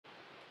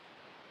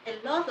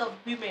A lot of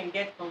women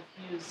get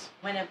confused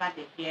whenever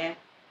they hear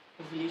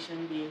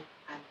ovulation day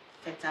and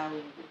fertile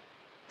window.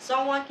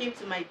 Someone came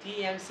to my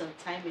DM some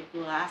time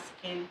ago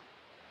asking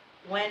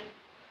when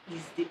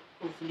is the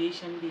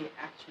ovulation day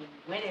actually?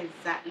 When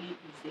exactly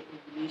is the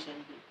ovulation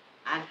day?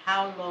 And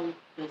how long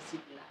does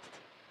it last?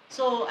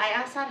 So I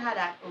answered her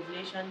that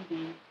ovulation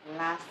day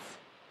lasts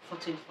for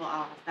 24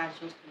 hours. That's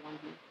just one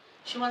day.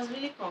 She was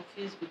really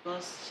confused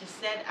because she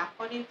said,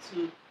 according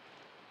to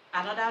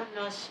another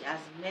nurse she has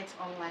met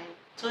online,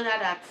 told her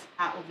that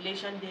her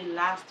ovulation day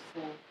lasts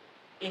for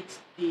 8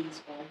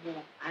 days or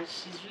more, and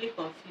she's really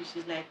confused.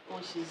 She's like, oh,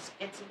 she's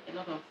getting a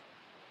lot of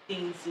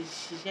things.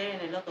 She's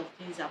hearing a lot of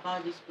things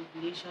about this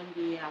ovulation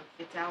day and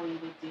fertile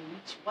window day,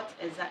 which what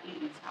exactly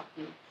is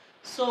happening.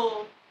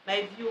 So,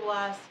 my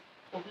viewers,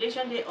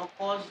 ovulation day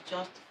occurs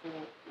just for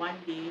one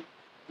day,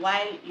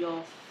 while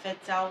your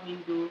fertile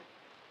window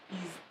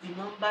is the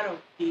number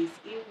of days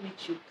in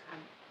which you can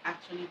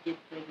actually get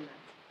pregnant.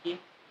 Okay,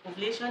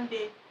 ovulation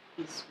day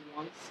is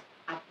once,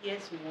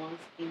 appears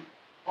once in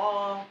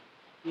all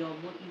your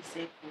monthly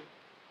cycle,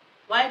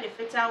 while the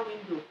fertile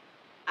window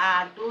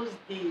are those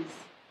days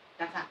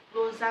that are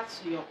closer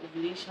to your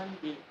ovulation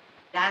day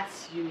that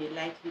you may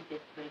likely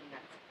get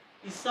pregnant.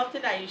 It's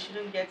something that you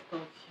shouldn't get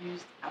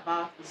confused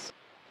about. Is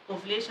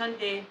ovulation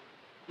day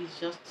is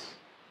just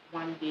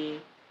one day.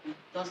 It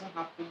doesn't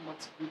happen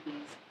multiple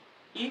days.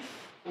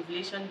 If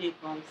ovulation day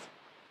comes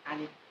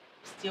and it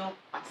still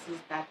passes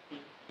that day,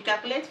 you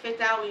calculate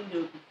fertile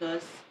window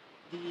because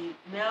the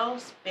male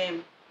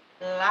sperm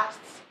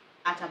lasts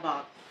at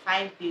about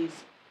 5 days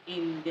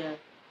in the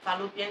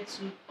fallopian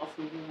tube of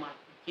a woman.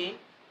 Okay,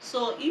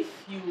 so if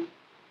you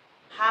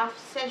have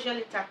sexual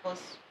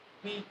intercourse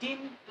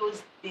within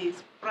those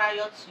days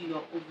prior to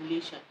your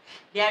ovulation,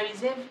 there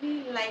is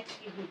every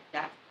likelihood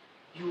that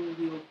you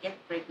will get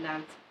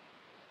pregnant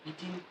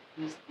within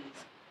those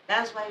days.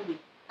 That's why we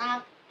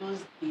tag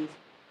those days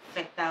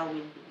fertile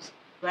windows.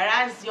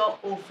 Whereas your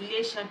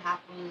ovulation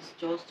happens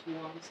just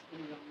once in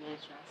your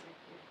menstrual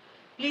cycle.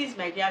 Please,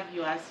 my dear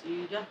viewers,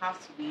 you don't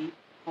have to be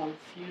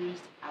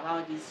confused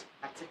about this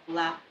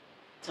particular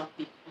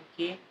topic,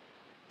 okay?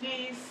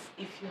 Please,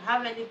 if you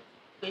have any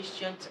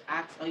question to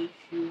ask, or if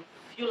you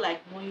feel like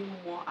knowing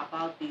more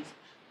about this,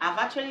 I've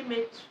actually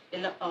made a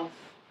lot of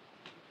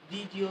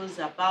videos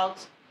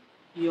about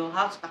your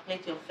how to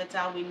calculate your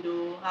fertile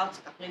window, how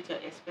to calculate your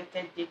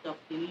expected date of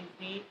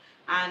delivery,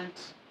 and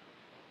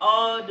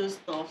all those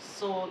stuff.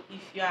 So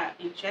if you are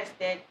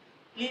interested,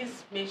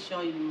 please make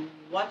sure you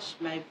watch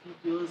my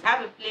videos. I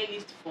have a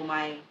playlist for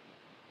my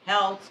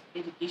health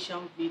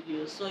education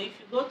videos. So if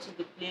you go to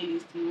the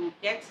playlist, you will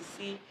get to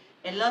see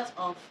a lot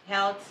of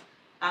health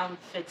and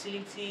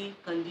fertility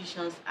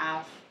conditions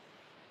I've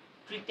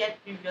treated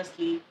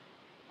previously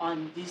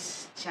on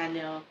this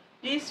channel.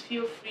 Please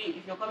feel free,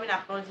 if you're coming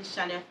across this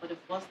channel for the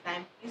first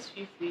time, please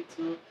feel free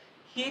to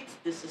hit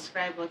the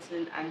subscribe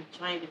button and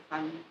join the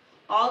family.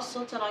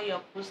 Also turn on your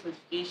post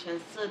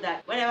notifications so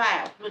that whenever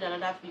I upload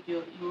another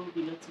video, you will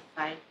be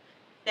notified.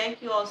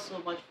 Thank you all so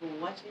much for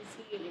watching.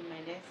 See you in my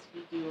next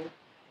video.